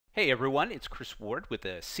Hey everyone, it's Chris Ward with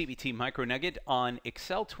the CBT MicroNugget on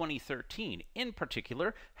Excel 2013. In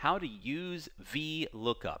particular, how to use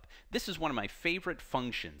vLookup. This is one of my favorite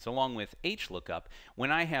functions, along with hLookup,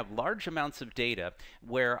 when I have large amounts of data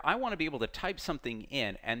where I want to be able to type something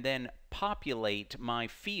in and then populate my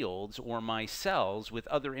fields or my cells with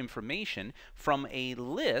other information from a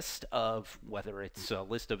list of, whether it's a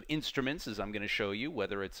list of instruments, as I'm going to show you,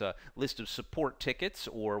 whether it's a list of support tickets,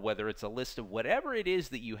 or whether it's a list of whatever it is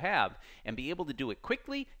that you have, and be able to do it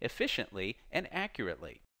quickly, efficiently, and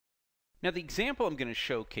accurately. Now, the example I'm going to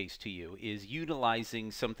showcase to you is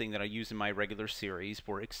utilizing something that I use in my regular series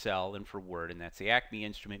for Excel and for Word, and that's the Acme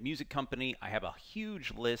Instrument Music Company. I have a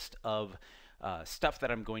huge list of stuff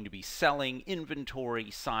that I'm going to be selling,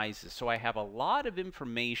 inventory, sizes. So I have a lot of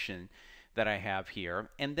information that I have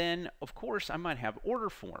here. And then, of course, I might have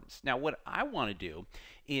order forms. Now, what I want to do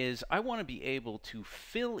is I want to be able to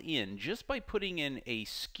fill in, just by putting in a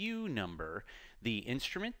SKU number, the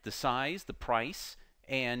instrument, the size, the price,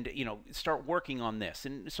 and start working on this.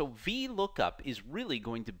 And so vLookup is really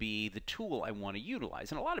going to be the tool I want to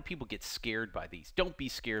utilize. And a lot of people get scared by these. Don't be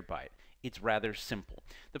scared by it. It's rather simple.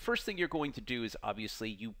 The first thing you're going to do is, obviously,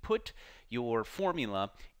 you put your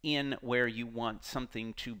formula in where you want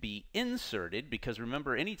something to be inserted, because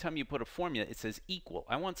remember, anytime you put a formula, it says equal.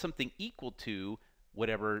 I want something equal to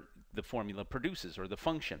whatever the formula produces, or the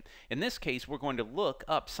function. In this case, we're going to look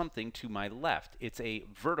up something to my left. It's a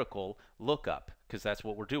vertical lookup, because that's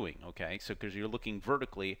what we're doing, okay? So because you're looking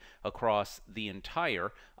vertically across the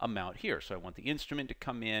entire amount here. So I want the instrument to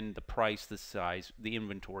come in, the price, the size, the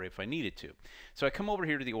inventory if I needed to. So I come over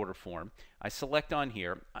here to the order form. I select on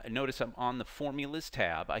here. Notice I'm on the Formulas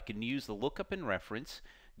tab. I can use the lookup and reference,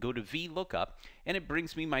 go to vLookup, and it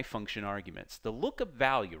brings me my function arguments. The lookup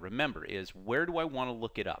value, remember, is where do I want to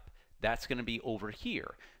look it up? That's going to be over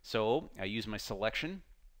here. So I use my selection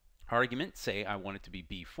argument, say I want it to be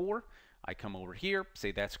B4. I come over here,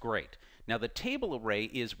 say that's great. Now the table array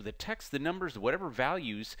is the text, the numbers, whatever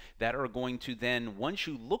values that are going to then, once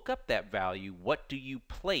you look up that value, what do you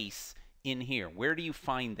place in here? Where do you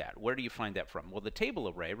find that? Where do you find that from? Well, the table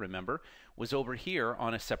array, remember, was over here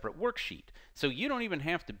on a separate worksheet. So you don't even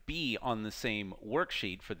have to be on the same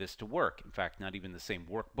worksheet for this to work. In fact, not even the same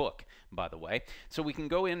workbook, by the way. So we can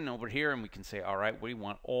go in over here and we can say, all right, we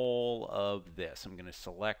want all of this. I'm going to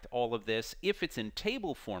select all of this. If it's in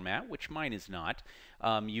table format, which mine is not,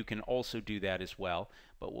 you can also do that as well.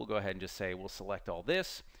 But we'll go ahead and just say we'll select all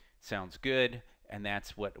this. Sounds good. And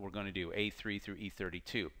that's what we're going to do, A3 through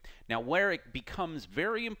E32. Now, where it becomes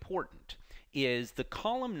very important is the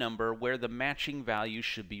column number where the matching value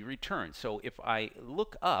should be returned. So if I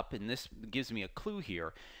look up, and this gives me a clue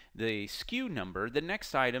here, the SKU number, the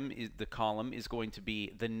next item, is the column is going to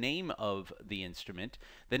be the name of the instrument.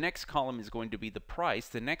 The next column is going to be the price.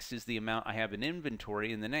 The next is the amount I have in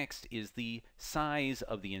inventory, and the next is the size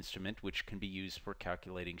of the instrument, which can be used for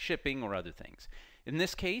calculating shipping or other things. In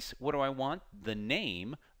this case, what do I want? The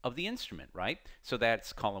name of the instrument, right? So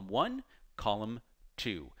that's column 1, column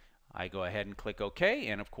 2. I go ahead and click OK,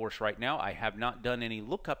 and of course right now I have not done any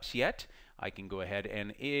lookups yet. I can go ahead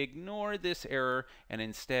and ignore this error, and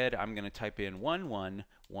instead I'm going to type in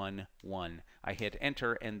 1111. I hit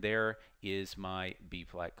enter, and there is my B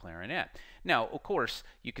flat clarinet. Now, of course,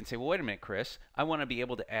 you can say, well, wait a minute, Chris, I want to be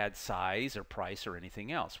able to add size or price or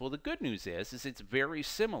anything else. Well, the good news is it's very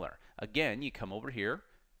similar. Again, you come over here,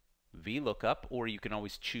 vLookup, or you can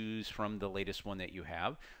always choose from the latest one that you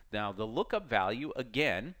have. Now, the lookup value,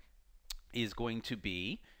 again, is going to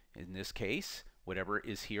be, in this case, whatever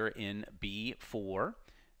is here in B4,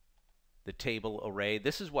 the table array.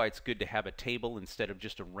 This is why it's good to have a table instead of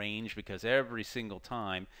just a range, because every single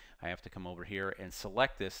time I have to come over here and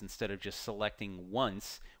select this instead of just selecting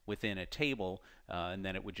once within a table, and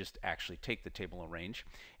then it would just actually take the table or range.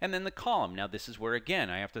 And then the column. Now this is where, again,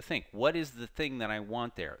 I have to think, what is the thing that I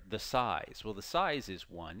want there? The size. Well, the size is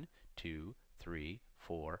 1, 2, 3,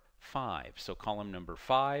 4, 5. So column number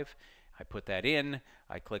 5. I put that in,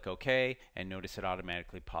 I click OK, and notice it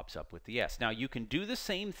automatically pops up with the S. Now you can do the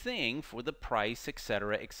same thing for the price,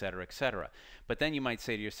 etc., etc., etc. But then you might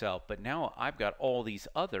say to yourself, but now I've got all these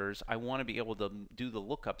others, I want to be able to do the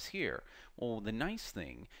lookups here. Well, the nice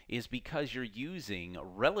thing is, because you're using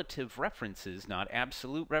relative references, not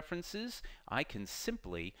absolute references, I can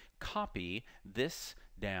simply copy this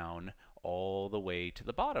down all the way to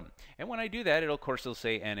the bottom. And when I do that, of course, it'll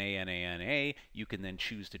say NA, NA, NA. You can then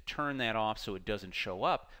choose to turn that off so it doesn't show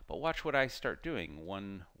up. But watch what I start doing.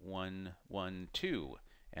 1, 1, 1, 2.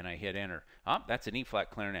 and I hit enter. That's an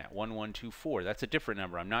E-flat clarinet, 1124. That's a different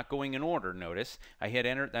number. I'm not going in order, notice. I hit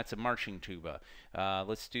enter, that's a marching tuba.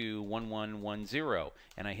 Let's do 1110,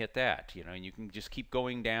 and I hit that. You know, and you can just keep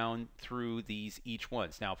going down through these each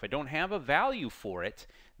ones. Now, if I don't have a value for it,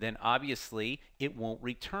 then obviously it won't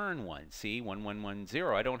return one. See, 1110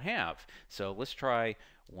 I don't have. So let's try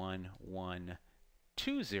 1120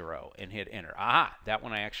 and hit enter. That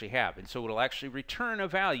one I actually have. And so it'll actually return a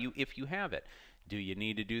value if you have it. Do you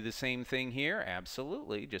need to do the same thing here?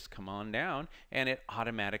 Absolutely. Just come on down and it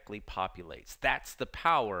automatically populates. That's the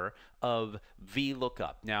power of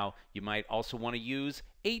vLookup. Now, you might also want to use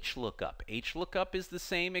hLookup. hLookup is the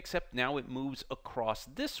same, except now it moves across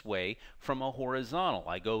this way from a horizontal.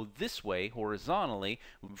 I go this way horizontally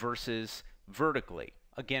versus vertically.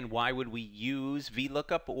 Again, why would we use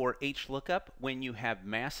vLookup or hLookup? When you have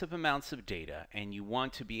massive amounts of data and you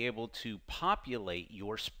want to be able to populate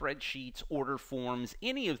your spreadsheets, order forms,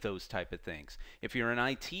 any of those type of things. If you're an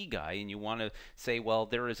IT guy and you want to say, well,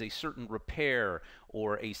 there is a certain repair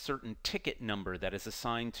or a certain ticket number that is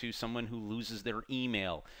assigned to someone who loses their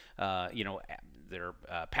email, their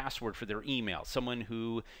password for their email, someone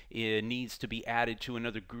who needs to be added to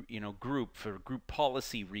another group for group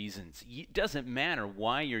policy reasons. It doesn't matter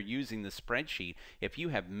why you're using the spreadsheet. If you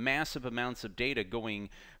have massive amounts of data going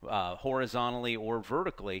horizontally or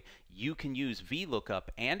vertically, you can use vLookup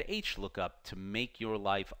and hLookup to make your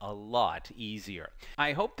life a lot easier.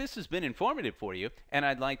 I hope this has been informative for you, and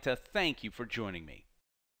I'd like to thank you for joining me.